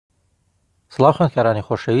سڵاو خوێندکارانی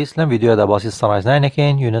خۆشەویست لەم ڤیدیۆدا باسی سەنرایز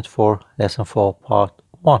نەکەین یونت 4 لێسن 4 پارت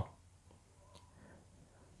 1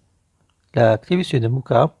 لە کتێبی سوێدم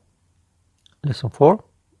بووکە لێسن 4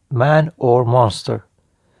 man or monster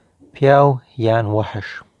پیاو یان وەحش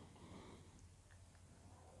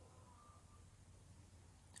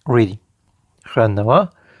reading خوێندنەوە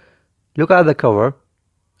look at the cover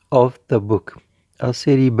of the book ئەو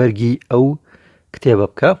سێری بەرگی ئەو کتێبە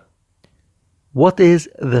بکە what is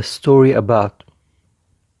the story about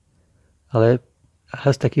ئەڵێ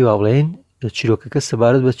هەستەکی وا بڵێین چیرۆکەکە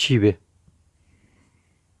سەبارەت بە چی بێ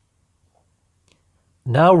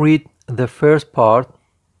now read the first part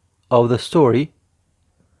of the story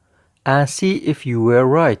and see if you were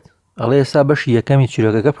right ئەڵێ ئێستا بەشی یەکەمی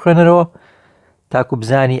چیرۆکەکە بخوێنەرەوە تاکو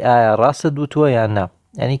بزانی ئایا ڕاستت بووتووە یان نا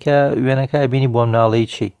یعنی کە وێنەکە بینی بۆ مناڵەی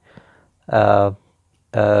چی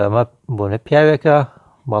ئەمە بۆنە پیاوێکە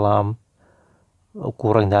بەڵام ئەوکو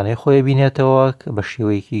ڕنگدانەی خۆی بینێتەوە بە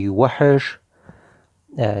شێوەیەکی وەحش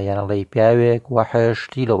یانەڵی پیاوێک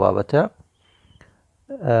وەحشتی لەو بابەتە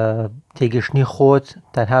تێگەشتنی خۆت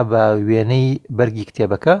تەنها بە وێنەی بەرگی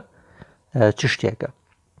کتێبەکە چ شتێکە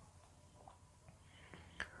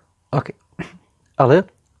ئۆکێ ئەڵێ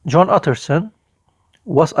John Utterson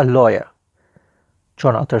was a lawyer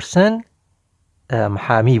John Utterson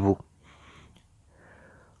محامی بوو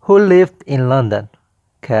who lived in London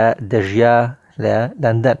کە دەژیا لە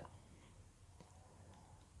لەندەن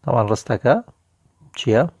طبعا ڕستەکە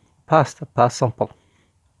چییە past simple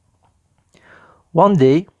one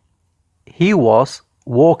day he was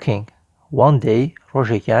walking one day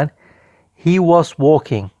ڕۆژێکیان he was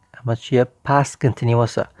walking ئەمە چییە past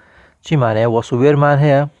continuousە چی مانایە وەس و وێرمان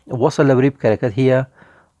هەیە وەسە لە بری بکەرەکەت هەیە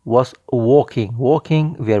was walking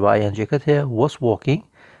وێربە ئایەنجەکەت هەیە was walking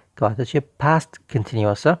کەواتە چیە past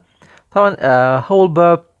continuousە طبعا هەوڵ بە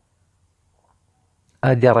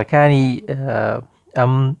دیێڕەکانی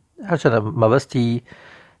ئەم هەرچەندە مەبەستی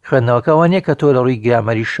خوێندنەوەکەەوە نییە کە تۆ لە ڕووی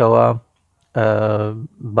گرامەریشەوە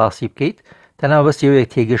باسی بکەیت تەنها مەبەستی ئەوەیە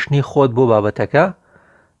تێگەشتنی خۆت بۆ بابەتەکە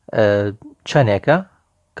چەندێکە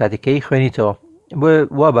کاتێکەی خوێنیتەوە بۆ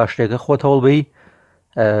وا باشتێکە خۆت هەوڵ بی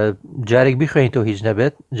جارێک بیخوێنیتەوە هیچ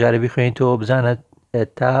نەبێت جارە بیخوێنیتەوە بزانێت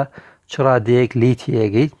تا چ ڕادەیەک لی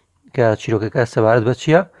تێگەیت کە چیرۆکەکە سەبارەت بە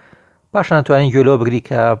چییە پاشان ناتوانین گوێلەوە بگری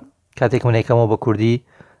کە کاتێک منێکەمەوە بە کوردی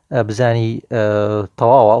بزانی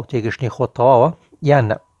تەواوە و تێگەشتنی خۆت تەواوە یان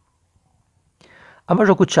نە ئەمە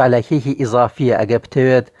ژەکو چالاکیەکی ئیزافیە ئەگە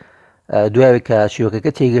بتەوێت دوایەوەی کە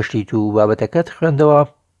چیرۆکەکە تێگەشتیت و بابەتەکەت خوێندەوە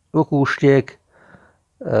وەکو شتێک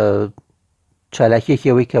چالاکیەکی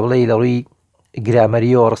ئەوەی کە بڵێ لە ڕووی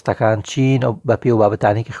گرامەریەوە ڕستەکان چین ئەو بە پێ و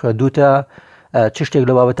بابەتانێکی خوێندوتە چ شتێک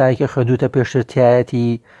لە بابەتانێکی خوێندوتە پێشترتیایەتی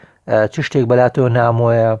چ شتێک بەلاتەوە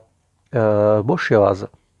نامۆیە بۆ شێوازە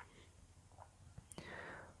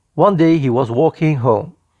One day he was walking home.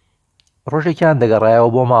 ڕۆژێکیان دەگەڕایەوە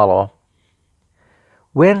بۆ ماڵەوە.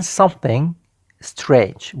 When something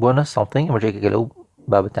strange بۆنە something ئەمەژێکەکە لەو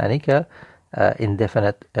بابەتانی کە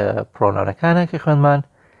indefinite pronounەکانە کە خوێنمان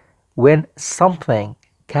when something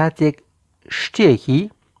کاتێک شتێکی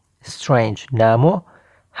strange نامۆ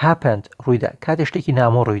happened ڕوویدا کاتێک شتێکی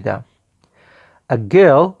نامۆ ڕوویدا A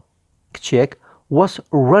girl کچێک was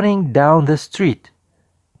running down the street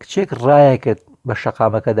کچێک ڕایەکرد بە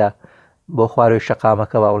شەقامەکەدا بۆ خواروی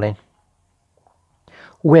شەقامەکە باوڵێن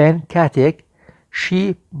when کاتێک she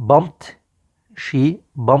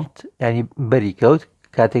bumped ینی بەری کەوت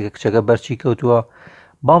کاتێک کچەکە بەرچی کەوتووە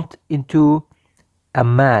bumped into a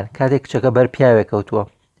man کاتێک کچەکە بەر پیاوێک کەوتووە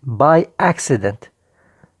by accident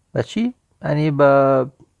بەچی ئەنی بە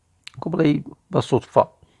بڵێ بە سوتفە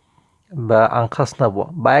بە ئەنقەست نەبووە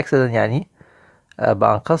by accident ینی بە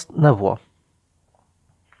ئەنقەست نەبووە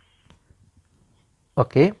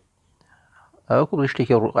ئۆکێ ئەوکو بڵی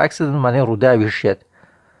شتێکی accident مانێ ڕووداوی شێت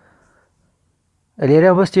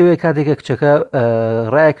لێرە بەستیەوەی کاتێکە کچەکە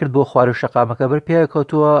ڕای کرد بۆ خوارو شەقامەکە بەر پیاوە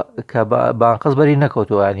کەوتووە کە بە ئەنقەست بەری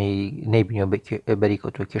نەکەوتووە ینی نەیبینیەوە بەری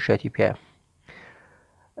کەوتووە کێشاتی پیاە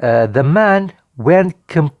The man went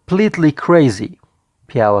completely crazy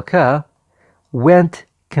پیاوەکە went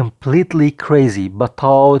completely crazy بە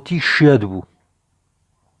تەواوەتی شێت بوو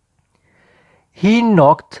He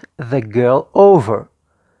knocked the girl over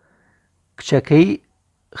کچەکەی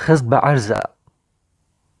خست بە عەرزە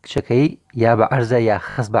کچەکەی یا بە عەرزە یا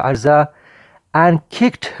خست بە عەرزە and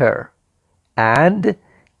kicked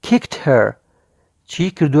her چی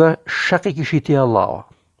کردووە شەقێکیشی تێڵاوە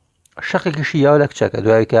شەقێکیشی یاوە لە کچەکە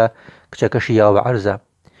دوای کە کچەکەشی یاوە بە عەرزە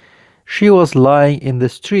She was lying in the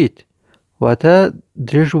street واتە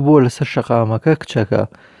درێژ بوو لەسەر شەقامەکە کچەکە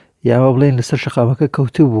یاوە بڵێن لەسەر شەقامەکە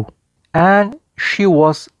کەوتو بوو and she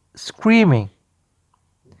was screaming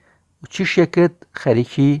و چیشیە کرد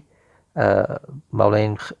خەریکی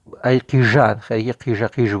باڵێن قیژان خەریکی قیژە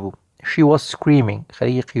قیژ بوو. She was screaming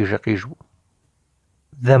خەریکی قیژە قیژ بوو.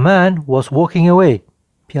 The man was walking away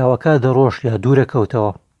پیاوەکە دەڕۆشت یا دوورە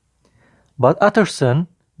کەوتەوە. But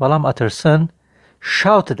بەڵام Utterson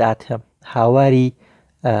shouted at him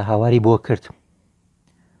هاواری بۆ کرد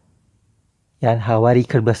یان هاواری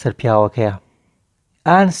کرد بەسەر پیاوەکەیە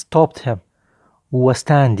and stopped him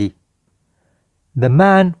وەستاندی. The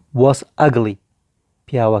man was ugly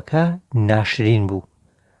پیاوەکە ناشرین بوو.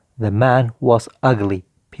 The man was ugly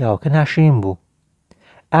پیاوەکە ناشرین بوو.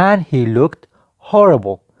 And he looked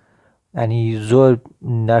horrible ینی زۆر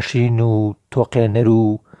ناشرین و تۆقێنەر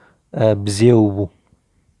و بزێو بوو.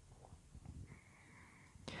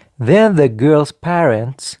 Then the girl's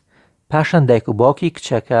parents پاشان دایک و باوکی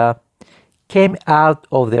کچەکە came out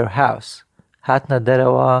of their house هاتنە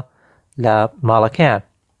دەرەوە لە ماڵەکەیان.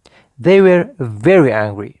 They were very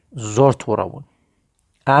angry زۆر تووڕە بوون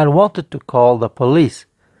and wanted to call the police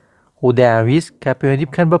و دەیانویست کە پەیوەندی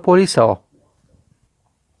بکەن بە پۆلیسەوە.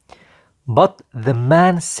 But the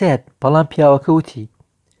man said بەڵام پیاوەکە وتی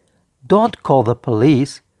don't call the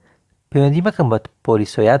police پەیوەندی مەکەن بە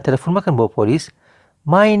پۆلیسەوە یان تەلەفۆن مەکەن بۆ پۆلیس.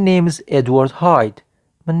 My name's Edward Hyde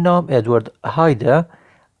من نام Edward Hydeە.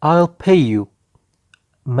 I'll pay you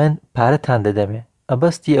من پارەتان دەدەمێ.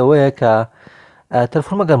 ئەبەستی ئەوەیە کە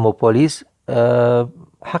تەلەفۆن مەکەن بۆ پۆلیس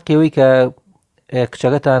حەقی ئەوەی کە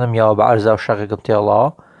کچەکەتانم یاوە بە عەرزا و شەقێکم تێڵاوە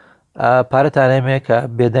پارەتان ئەمێ کە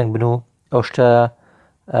بێدەنگ بن و ئەو شتە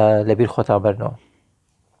لەبیر خۆتان بەرنەوە.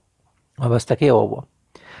 ئەبەستەکەی ئەوە بووە.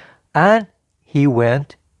 And he went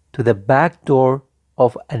to the back door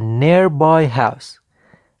of a nearby house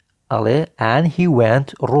ئەڵێ and he went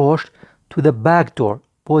ڕۆشت to the back door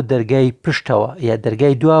بۆ دەرگای پشتەوە یا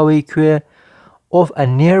دەرگای دواوەی کوێ of a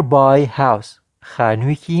nearby house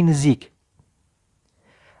خانوویەکی نزیک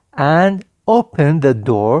and opened the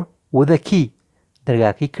door with a key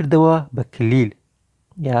دەرگاکەی کردەوە بە کلیل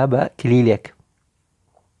یا بە کلیلێک.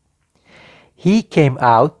 He came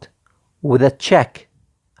out with a check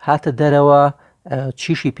هاتە دەرەوە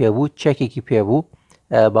چیشی پێبوو چەکێکی پێبوو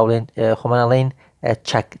باڵێن خۆمانەڵێن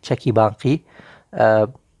چەکی بانقی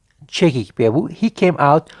چێکێکی پێبوو. He came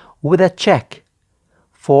out with a check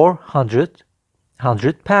for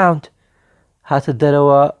 £100 هاتە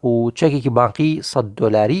دەرەوە و چەکێکی بانقی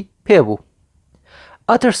 $100 پێبوو.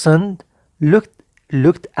 Utterson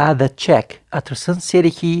looked at the check Utterson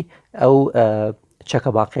سێرێکی ئەو چەکە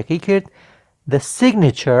بانقیەکەی کرد. The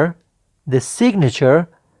signature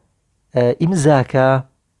ئیمزاکە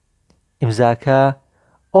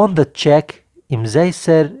on the check ئیمزای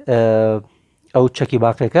سەر ئەو چەکی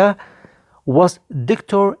باقیەکە was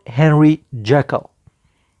Dr. Henry Jekyll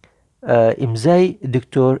ئیمزای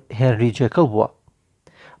دکتۆر هێنری جێکڵ بووە.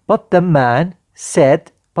 But the man said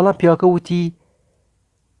بەڵام پیاوەکە وتی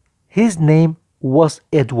his name was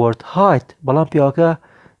Edward Hyde بەڵام پیاوەکە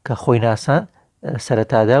کە خۆی ناسان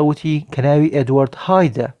سەرەتادا وتی کە ناوی ئێدوارد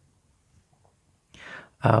هایدە.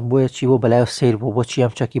 بۆیە چی بۆ بەلای سیر بوو بۆچی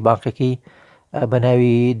ئەم چەکی بانقەکەی بە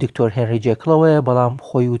ناوی دکتۆر هێنری جێکڵەوەیە بەڵام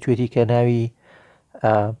خۆی وتوێتی کە ناوی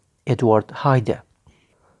ئێدوارد هایدە.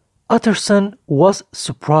 Utterson was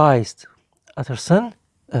surprised. Utterson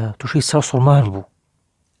تووشی سەرسوڵمان بوو.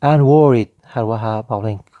 and worried هەروەها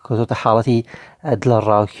باڵێن کەوتۆتە حاڵەتی دڵە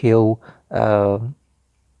ڕاوکێ و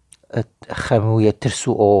خەموویە ترس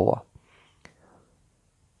و ئەوەوە.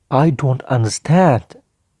 I don't understand.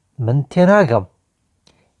 من تێناگەم.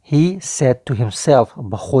 He said to himself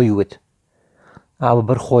بەخۆی وت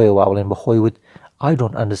بەرخۆیەوە بڵێن بەخۆی وت I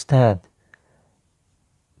don't understand.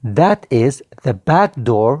 That is the back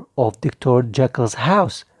door of Dr. Jekyll's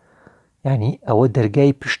house. یعنی ئەوە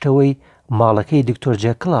دەرگای پشتەوەی ماڵەکەی دکتۆر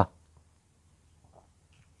جێکڵە.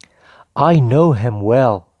 I know him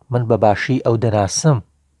well. من بەباشی ئەو دەناسم.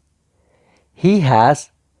 He has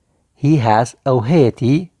ئەو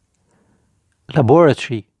هەیەتی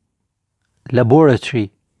laboratory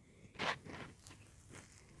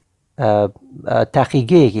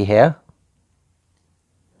تاقیگەیەکی هەیە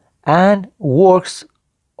and works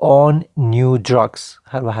on new drugs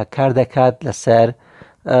هەروەها کار دەکات لەسەر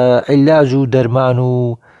عیلاج و دەرمان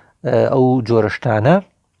و ئەو جۆرەشتانە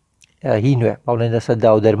هی نوێ باڵێن لەسەر دا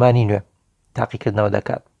و دەرمانی نوێ تاقیکردنەوە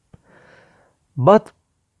دەکات. But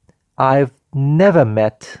I've never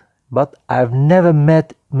met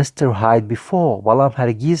Mr. Hyde before. بەڵام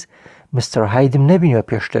هەرگیز Mr. Hydeم نەبینیوە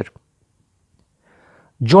پێشتر.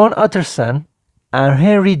 John Utterson and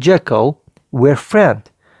Henry Jekyll were friends.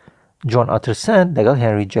 John Utterson لەگەڵ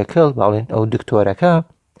Henry Jekyll باڵێن ئەو دکتۆرەکە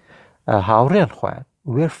هاوڕێن خۆیان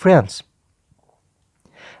were friends.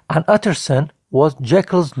 And Utterson was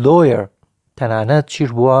Jekyll's lawyer. تەنانەت چیش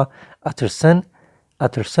بووە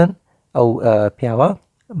ئەترسن ئەو پیاوە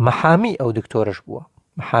مەحامی ئەو دکتۆرش بووە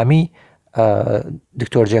محامی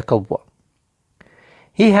دکتۆر جێکڵ بووە.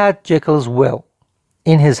 He had Jekyll's will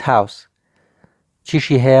in his house.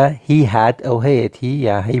 چیشی هەیە he had ئەو هەیەتی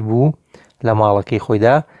یا هەی بوو لە ماڵەکەی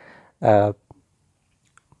خۆیدا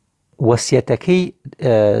وەسیەتەکەی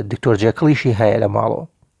دکتۆر جێکڵیشی هەیە لە ماڵەوە.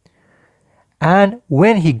 And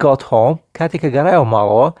when he got home کاتێککە گەڕایەوە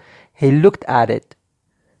ماڵەوە he looked at it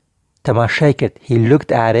تەماشای کرد he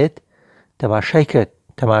looked at it تەماشای کرد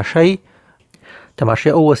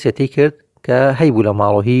تەماشای ئەو وەسیەتەی کرد کە هەی بوو لە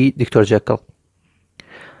ماڵەوە هی دکتۆر جێکڵ.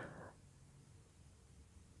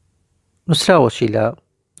 نووسراوەچی لە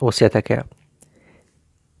وەسیەتەکە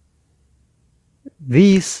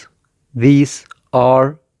These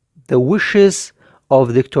are the wishes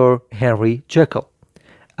of Dr. Henry Jekyll.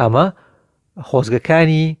 ئەمە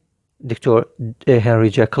خۆزگەکانی دکتۆر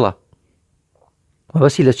هێنری جێکڵە.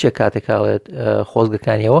 مەبەستی لە چێ کاتێک هاڵێت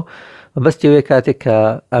خۆزگەکانیەوە مەبەستیەوەی کاتێک کە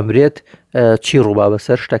ئەمرێت چی ڕووبا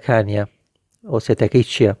بەسەر شتەکانیە وەسیەتەکەی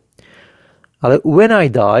چییە؟ ئەڵێ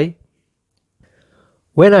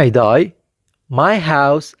When I die my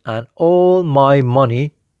house and all my money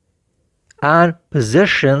and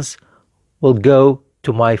possessions will go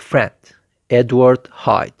to my friend Edward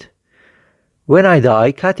Hyde. When I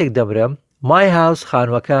die کاتێک دەمرم my house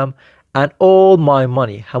خانوەکەم and all my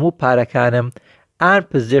money هەموو پارەکانم and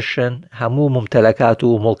possession هەموو ممتەلەکات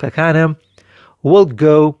و مڵکەکانم will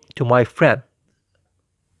go to my friend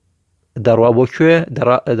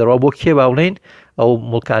دەڕوا بۆ کێ باوڵین ئەو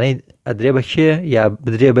مڵکانەی ئەدرێ بە کێ یا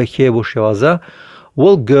بدرێ بە کێ بۆ شێوازە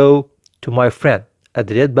will go to my friend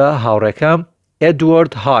ئەدرێت بە هاوڕێکەم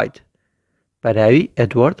Edward Hyde بە ناوی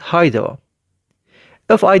Edward Hydeەوە.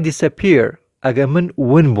 If I disappear ئەگە من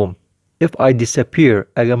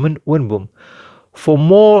ون بووم for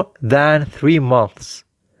more than 3 months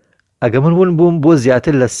ئەگە من ون بووم بۆ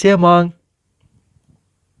زیاتر لە 3 مانگ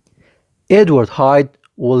Edward Hyde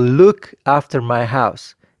will look after my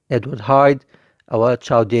house. Edward Hyde ئەوە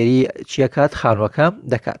چاودێری چیەکات خانوەکەم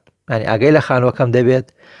دەکات ینی ئاگای لە خانوەکەم دەبێت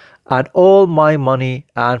and all my money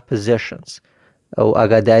and possessions ئەو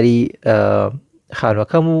ئاگاداری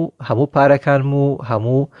خانوەکەم و هەموو پارەکانم و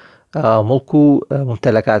هەموو مڵک و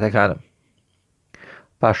ممتەلەکاتەکانم.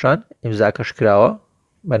 پاشان ئیمزاکەش کراوە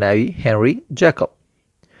بە ناوی هێنری جێکڵ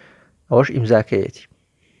ئەوەش ئیمزاکەیەتی.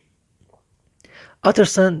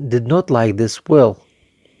 Utterson did not like this will.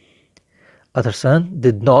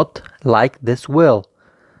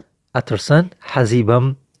 Utterson حەزی بەم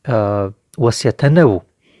وەسیەتە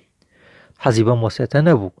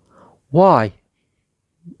نەبوو. Why?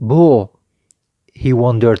 بۆ he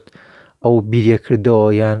wondered ئەو بیریە کردەوە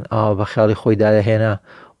یان بە خیاڵی خۆی دادەهێنا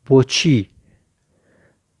بۆچی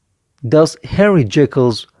Does Henry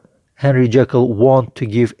Jekyll want to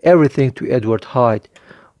give everything to Edward Hyde?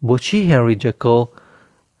 بۆچی هێنری جێکڵ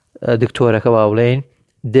دکتۆرەکە باوڵێن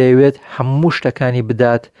دەیەوێت هەموو شتەکانی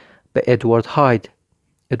بدات بە Edward Hyde.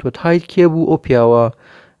 Edward Hyde کێ بوو؟ ئەو پیاوە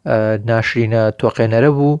ناشرینە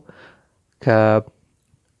تۆقێنەرە بوو کە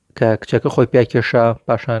کچەکە خۆی پیاکێشا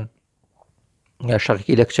پاشان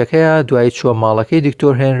شەقێکی لە کچەکەیە دوایی چووە ماڵەکەی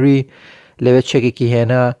دکتۆر هێنری لەوێت چەکێکی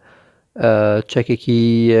هێنا چەکێکی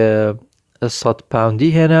 100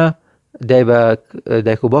 پاوندی هێنا دای بە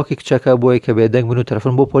دایک و باوکی کچەکە بۆی کە بێدەنگ بن و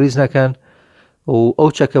تەلەفۆن بۆ پۆلیس نەکەن و ئەو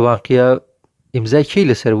چەکە بانقیە ئیمزای کەی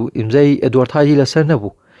لەسەر بوو ئیمزای ئەدوارد هایدی لەسەر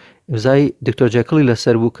نەبوو ئیمزای دکتۆر جێکڵی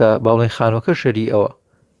لەسەر بوو کە باوڵێن خانوەکە شەری ئەوە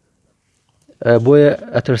بۆیە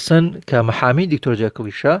ئەترسن کە مەحامی دکتۆر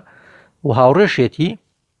جێکڵیشە و هاوڕێشێتی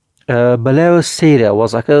بەلایەوە سەیرە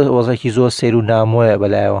وەزەکی زۆر سەیر و نامۆیە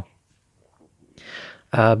بەلایەوە.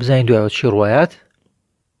 بزانین دوایەوە چی ڕوایات.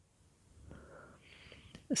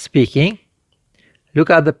 Speaking, look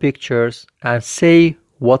at the pictures and say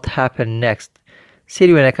what happened next.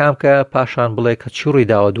 سێری وێنەکان کە پاشان بڵێ کە چی ڕووی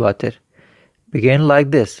داوە دواتر. Begin like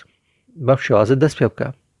this. بەم شێوازە دەست پێ بکە.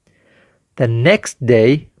 The next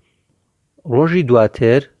day, ڕۆژی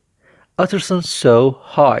دواتر, Utterson saw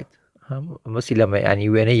Hyde. مەسی لەمە ینی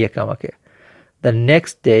وێنەی یەکەمەکە. The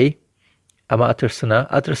next day, ئەمە ئەترسنە.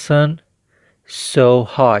 Utterson saw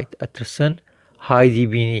Hyde. Utterson Hyde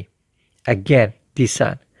بینی. Again,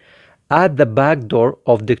 دیسان. At the back door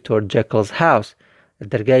of Dr. Jekyll's house.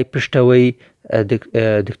 دەرگای پشتەوەی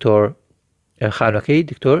دکتۆر خانوەکەی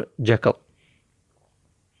دکتۆر جێکڵ.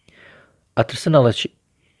 ئەترسن ئەڵێ چی؟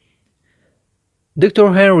 Dr.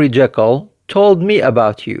 Henry Jekyll told me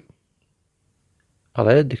about you.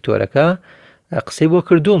 ئەڵێ دکتۆرەکە قسەی بۆ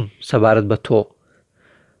کردووم سەبارەت بە تۆ.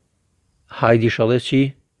 هایدیش ئەڵێ چی؟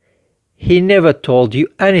 He never told you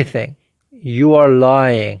anything. You are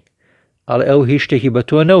lying. ئەڵێ ئەو هیچ شتێکی بە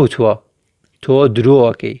تۆ نەوتووە. تۆ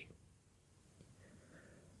درۆەکەی.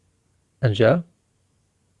 ئەنجا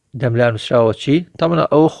دەملا نووسراوە چی؟ تەمەنە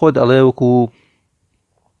ئەو خۆت ئەڵێ وەکو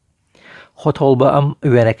خۆت هەوڵ بە ئەم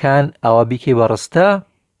وێنەکان ئاوا بیکەی بە ڕستە،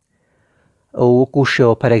 ئەو وەکو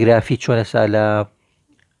شێوە پەرەگرافی چۆنەسا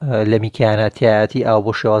لە میکیانەتیایەتی ئاو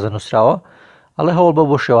بۆ شێوازە نووسراوە، ئەڵێ هەوڵ بە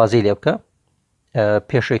بۆ شێوازەی لێ بکە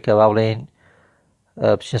پێشەوەی کە با بڵێن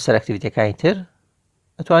بچینە سەر ئەکتیڤیتیەکانی تر.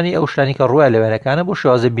 ئەتوانی ئەو شتانی کە ڕووە لە وێنەکانە بۆ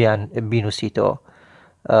شێوازە بینووسیتەوە،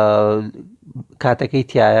 کاتەکەی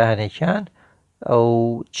تایە هەنێکیان ئەو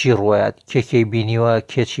چی ڕوایەت، کێکی بینیوە،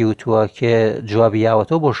 کێکی وتووە، کێ جوابی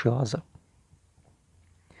یاوەتەوە بۆ شێوازە.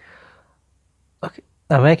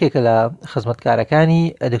 ئەمە یەکێکە لە خزمەتکارەکانی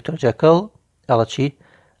دکتۆر جەکڵ. ئەڵە چی؟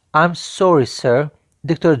 I'm sorry sir,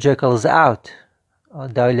 Dr. Jekyll is out.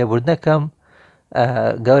 داوای لێبوردنەکەم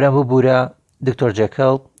گەورم ببوورە، دکتۆر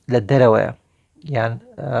جەکڵ لە دەرەوەیە. یان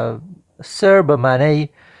سەر بە مانای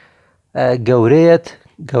گەورەیەت،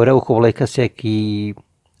 گەورە وەکو بڵێ کەسێکی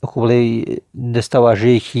وەکو بڵێ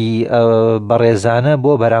دەستەواژەیەکی بەڕێزانە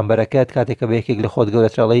بۆ بەرامبەرەکەت کاتێککە بە یەکێک لە خۆت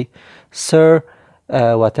گەورەترەڵی سەر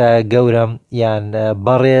واتە گەورم یان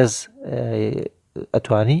بەڕێز،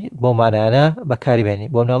 ئەتوانی بۆ مانایانە بەکاری بێنی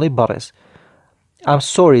بۆ مناڵی بەڕێز. I'm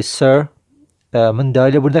sorry sir، من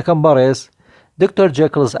داوای لێبوردنەکەم بەڕێز، Dr.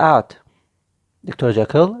 Jekyll is out. دکتۆر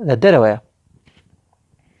جەکڵ لە دەرەوەیە.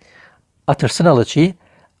 ئەترسنەڵە چی؟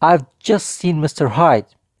 I've just seen Mr. Hyde.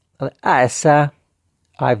 ئاسا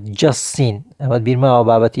I've just seen، ئەمەد بیرماوە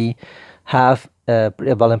بابەتی have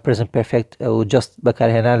بەڵێن present perfect و just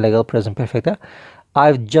بەکارهێنان لەگەڵ present perfectە.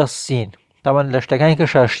 I've just seen تاوان لە شتەکانی کە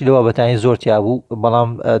شاشتیلەوە بەتانی زۆر تیا بوو، بەڵام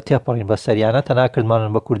تێپەڕین بە سەریانە تەنا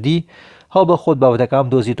کردمانن بە کوردی. هەڵ بە خۆت بابەتەکان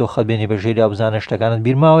بدۆزی تۆ خەت بێنی بەژێری بزانە شتەکانت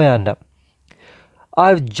بیرماوەیان نە.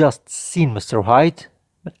 I've just seen Mr. Hyde.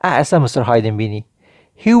 ئاسا Mr. Hyde بینی.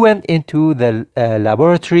 He went into the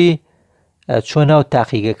laboratory، چۆن ناو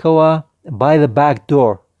تاقیگەکەوە by the back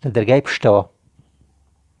door، لە دەرگای پشتەوە.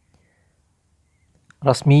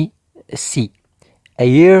 ڕسمی C. A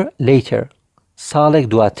year later، ساڵێک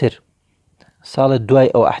دواتر، ساڵە دوای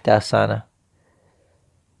ئەو ئەحداسانە.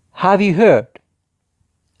 Have you heard؟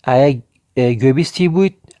 ئایا گوێبیستی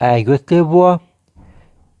بوویت؟ ئایا گوێت لێ بووە؟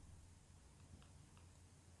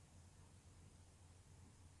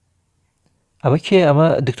 ئەمە کێ؟ ئەمە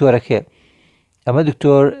دکتۆرەکێ، ئەمە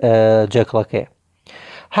دکتۆر جەکڵەکەی.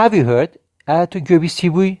 Have you heard؟ ئایا تۆ گوێبیستی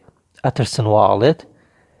بووی؟ ئەترسن واڵێت.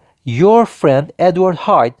 Your friend Edward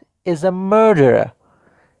Hyde is a murderer.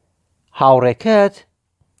 هاوڕێکەت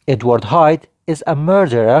Edward Hyde is a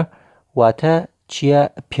murderer، واتە چییە؟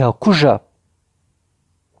 پیاکوژە.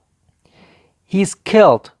 He's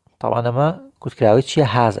killed، طبعا ئەمە کوتکراوی چییە؟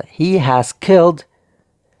 هازە. He has killed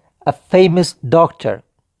a famous doctor،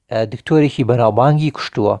 دکتۆرێکی بەناوبانگی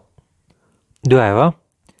کوشتووە. دوایەوە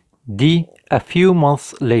D. A few months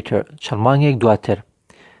later، چەند مانگێک دواتر.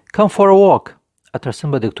 Come for a walk، ئەترسن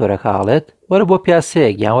بە دکتۆرەکە هاڵێت وەرە بۆ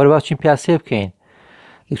پیاسەیەک یان وەرە باچین پیاسێ بکەین.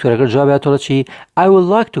 دکتۆرەکە جوابیاتۆڵە چی؟ I would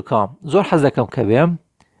like to come، زۆر حەز دەکەم کە بێم،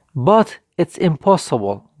 but it's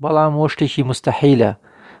impossible، بەڵام وە شتێکی مستەحیلە.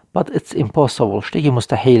 but it's impossible، شتێکی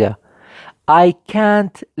مستەحیلە. I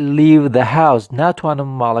can't leave the house، ناتوانم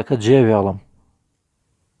ماڵەکە جێبێڵم.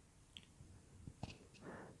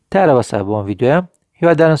 تارە بەسە بۆم ڤیدیۆە،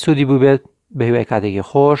 هیوادارم سوودی بوو بێت. بە هیوای کاتێکی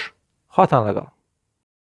خۆش، خواتان لەگەڵ.